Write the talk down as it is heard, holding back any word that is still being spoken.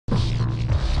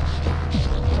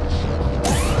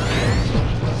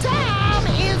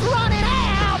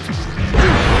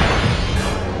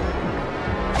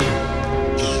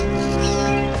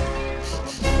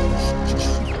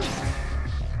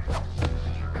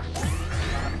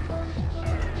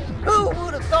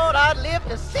I'd live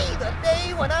to see the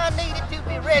day when I needed to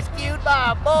be rescued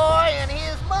by a boy and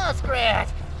his muskrat.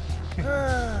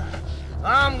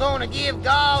 I'm gonna give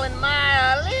Gall and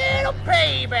Maia a little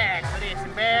payback for this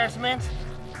embarrassment.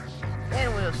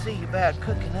 Then we'll see about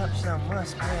cooking up some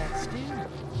muskrat stew.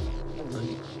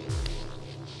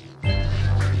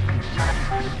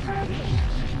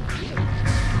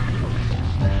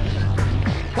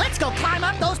 Let's go climb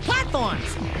up those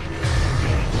platforms!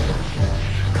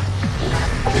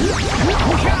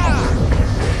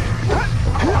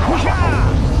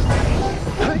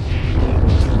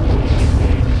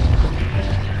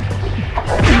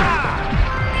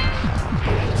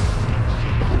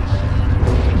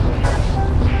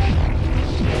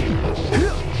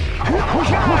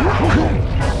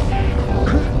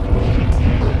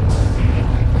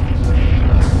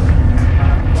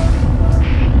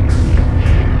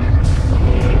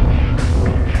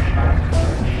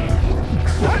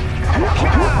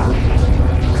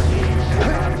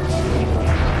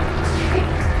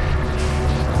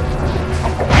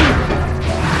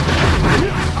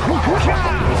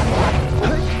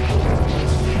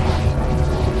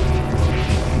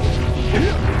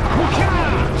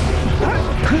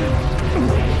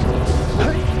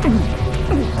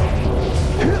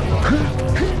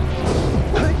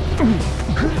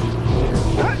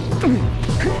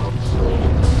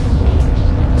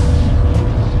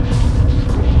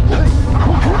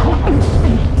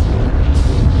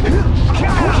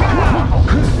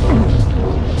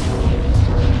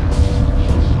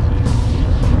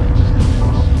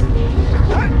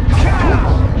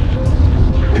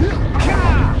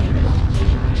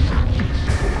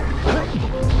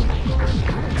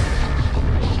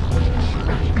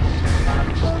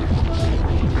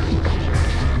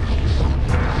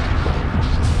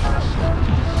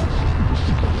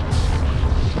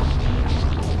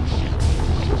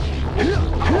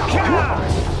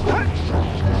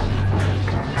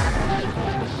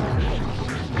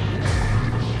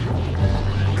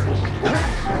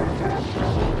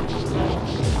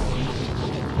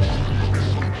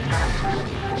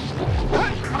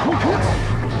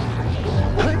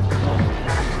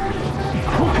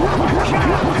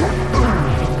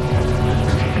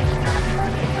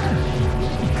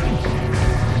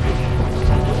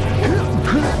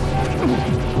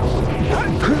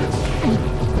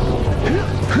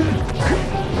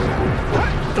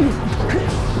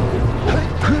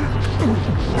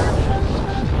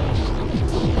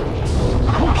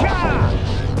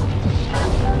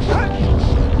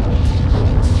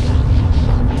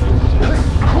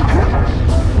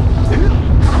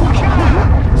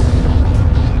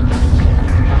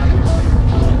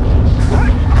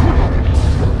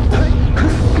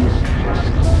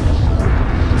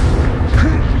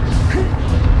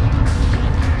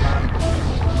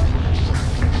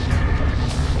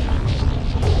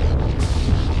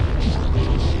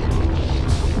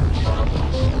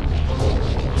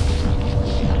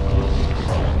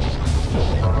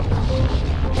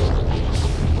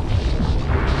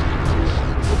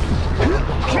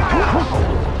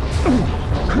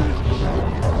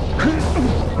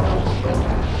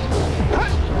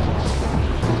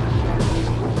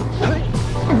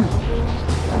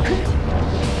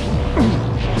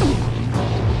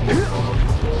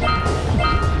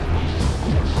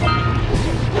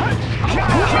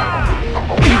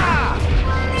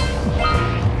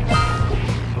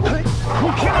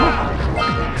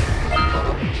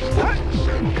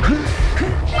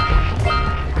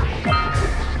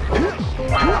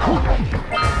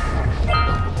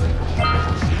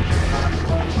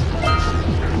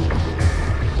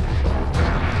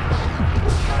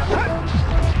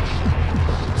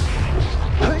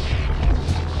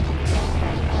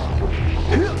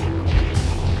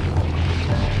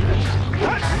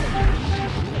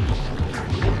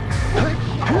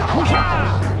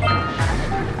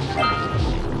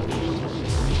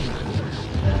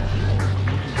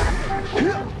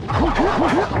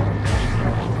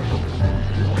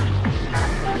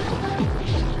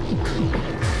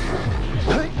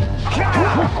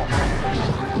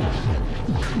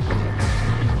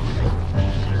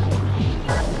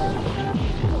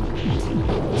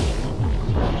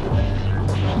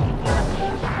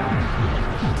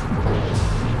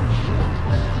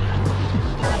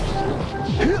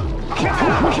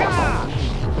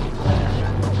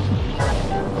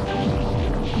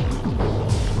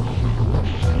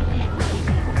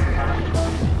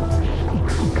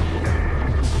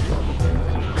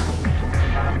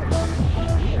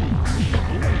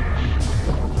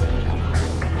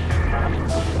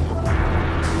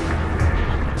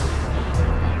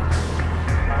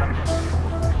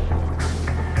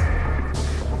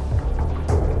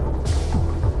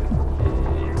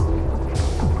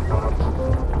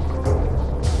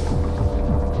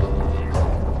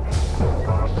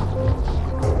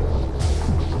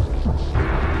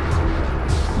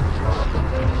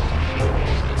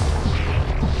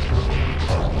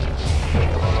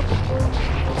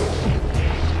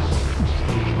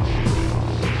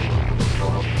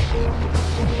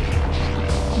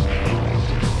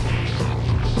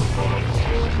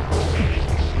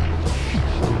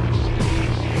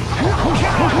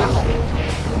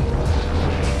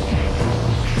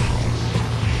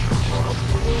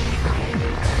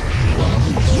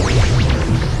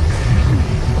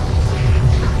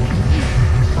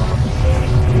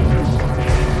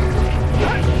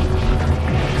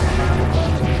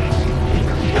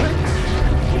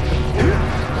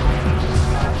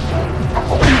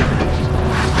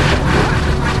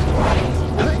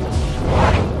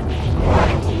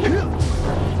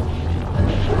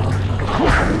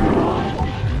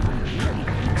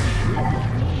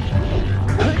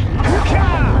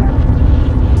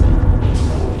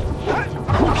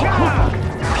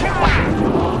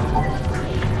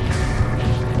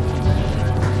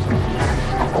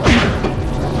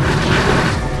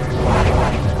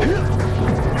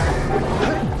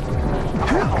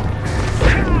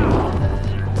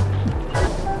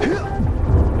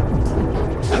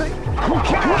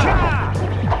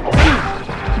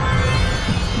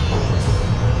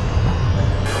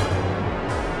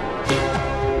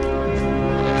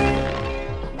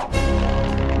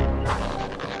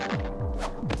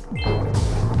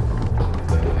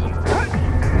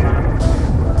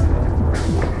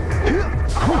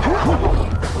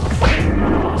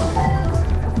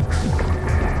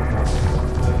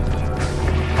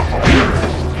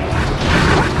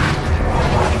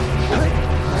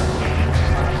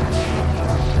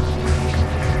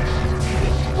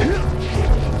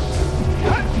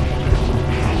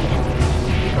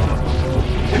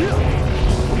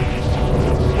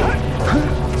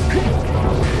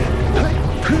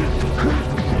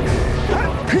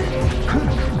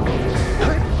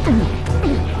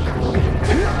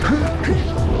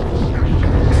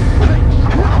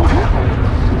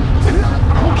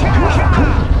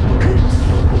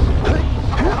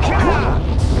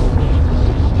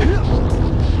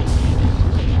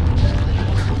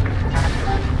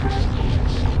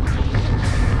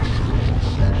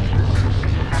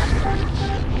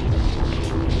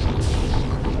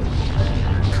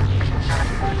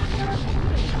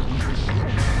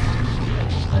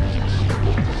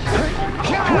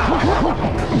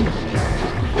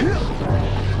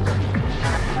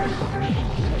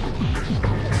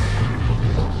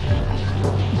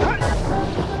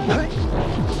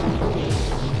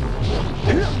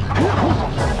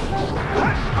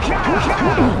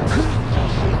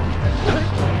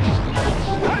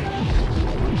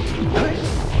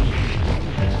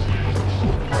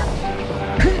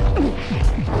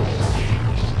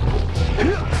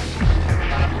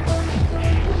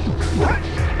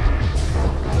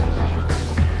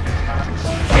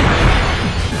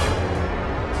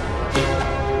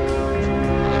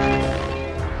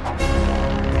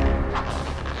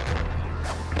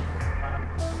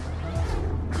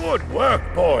 Good work,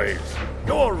 boys.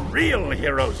 You're real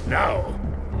heroes now.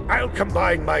 I'll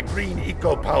combine my green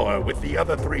eco-power with the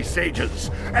other three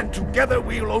sages, and together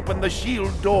we'll open the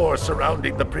shield door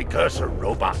surrounding the Precursor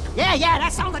robot. Yeah,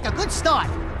 that sounds like a good start.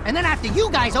 And then after you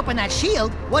guys open that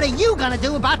shield, what are you gonna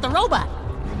do about the robot?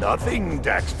 Nothing,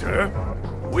 Daxter.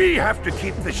 We have to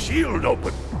keep the shield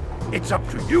open. It's up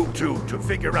to you two to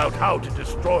figure out how to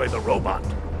destroy the robot.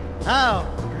 Oh,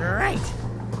 great.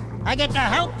 I get to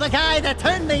help the guy that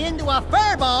turned me into a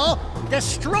furball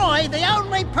destroy the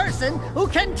only person who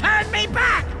can turn me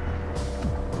back!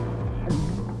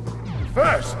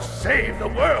 First, save the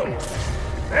world.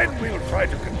 Then we'll try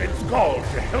to convince Gaul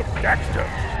to help Daxter.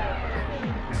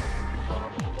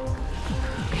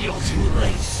 You're too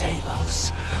late,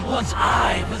 Salos. Once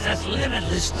I possess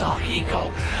limitless Dark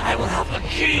Eco, I will have the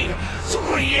key to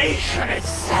creation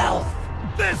itself.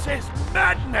 This is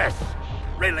madness!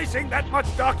 Releasing that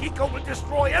much Dark Eco will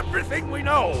destroy everything we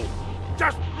know.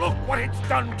 Just look what it's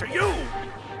done to you!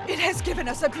 It has given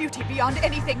us a beauty beyond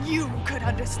anything you could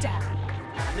understand.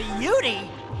 Beauty?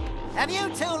 Have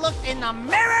you two looked in the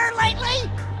mirror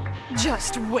lately?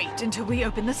 Just wait until we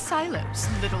open the silos,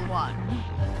 little one.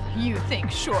 You think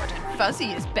short and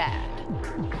fuzzy is bad.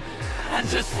 And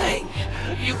to think,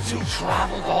 you two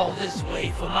traveled all this way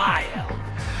for my help.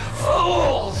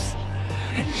 Fools!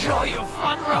 Enjoy your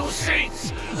front row seats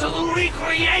to the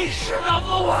recreation of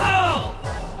the world!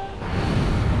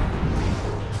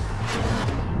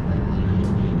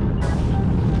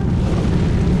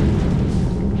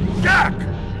 Jak!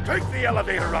 Take the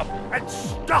elevator up and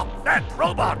stop that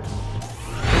robot!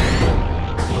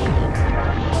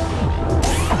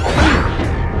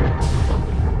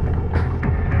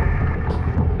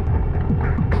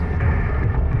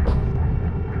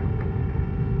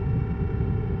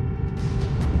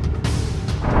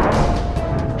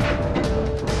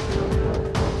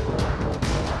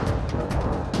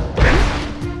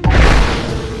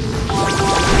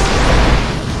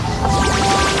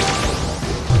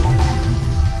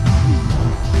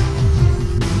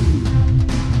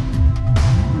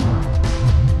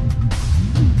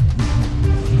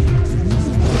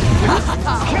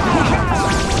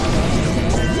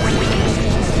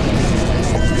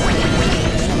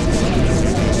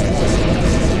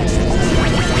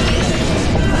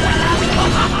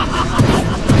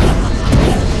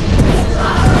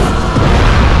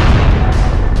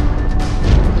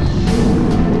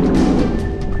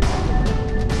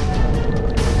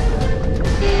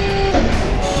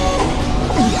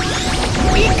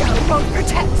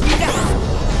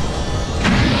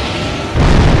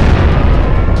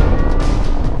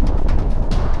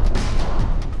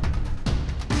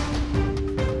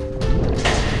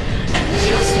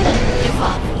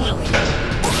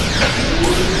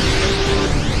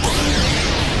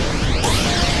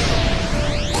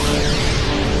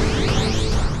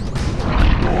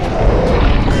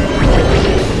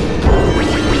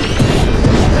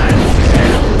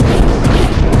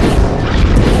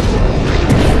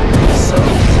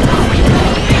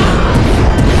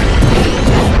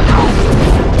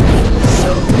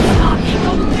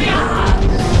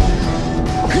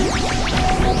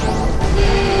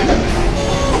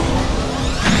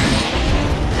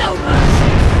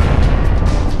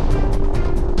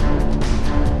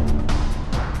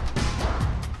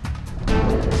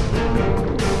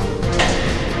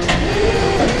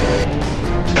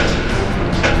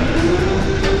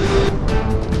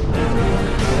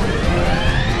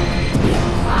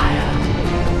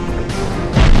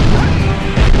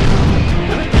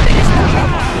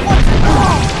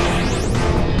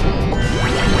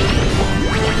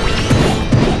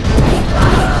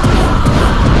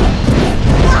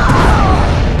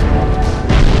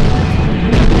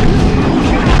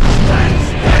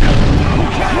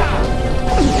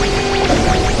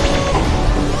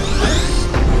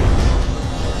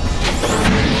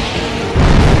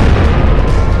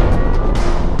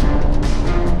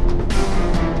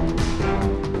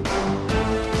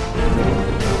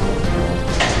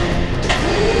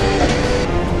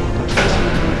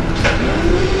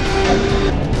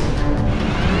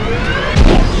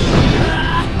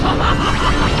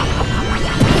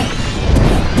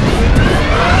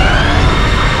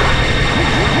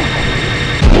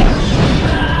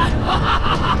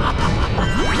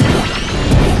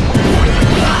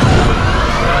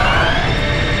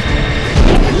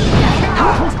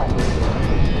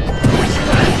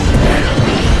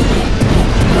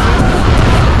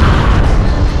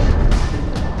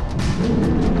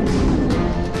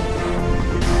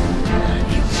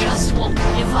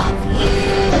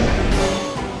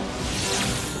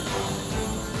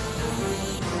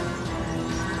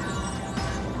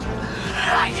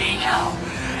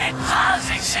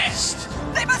 resist.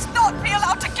 They must not be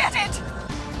allowed to get it!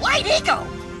 White Eco!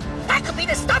 That could be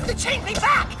the stuff to change me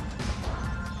back!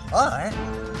 Or,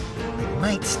 it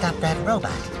might stop that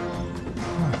robot.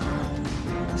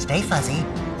 Stay fuzzy,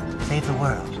 save the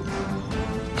world.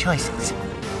 Choices.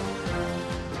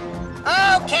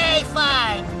 Okay,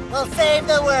 fine. We'll save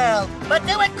the world. But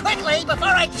do it quickly before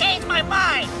I change my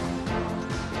mind!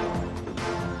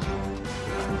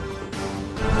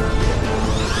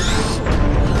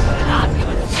 I'm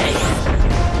gonna take it.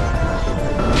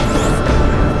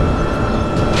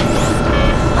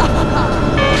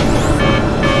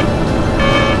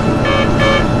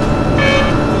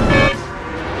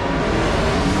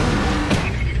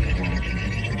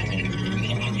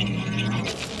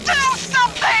 Do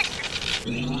something!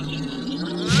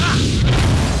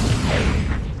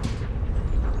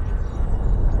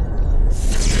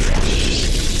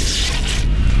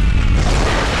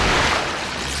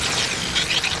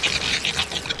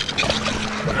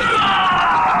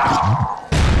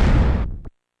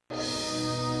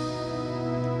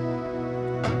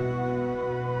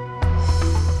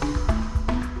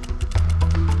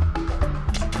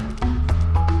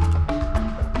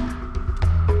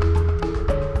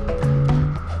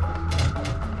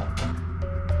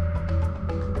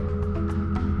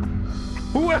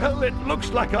 Well, it looks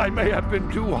like I may have been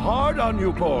too hard on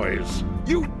you boys.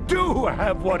 You do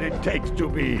have what it takes to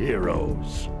be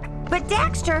heroes. But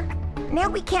Daxter, now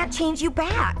we can't change you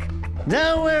back.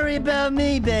 Don't worry about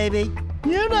me, baby.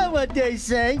 You know what they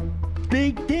say.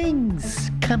 Big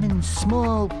things come in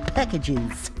small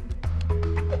packages.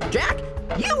 Jack,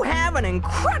 you have an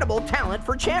incredible talent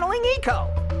for channeling Eco.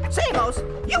 Samos,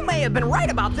 you may have been right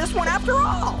about this one after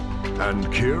all. And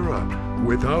Kira,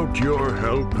 without your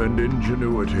help and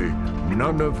ingenuity,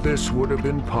 none of this would have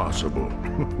been possible.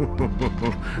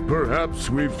 Perhaps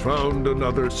we've found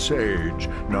another sage,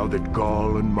 now that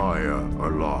Gaul and Maia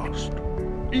are lost.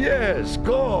 Yes,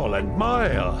 Gaul and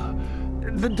Maia.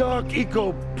 The Dark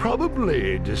Eco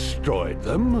probably destroyed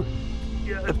them.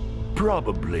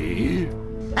 Probably.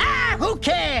 Ah, who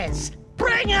cares?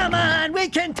 Bring 'em on! We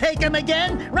can take 'em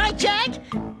again! Right, Jack?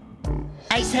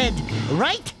 I said,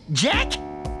 right, Jack?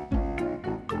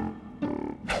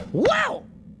 Wow!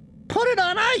 Put it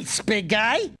on ice, big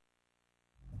guy!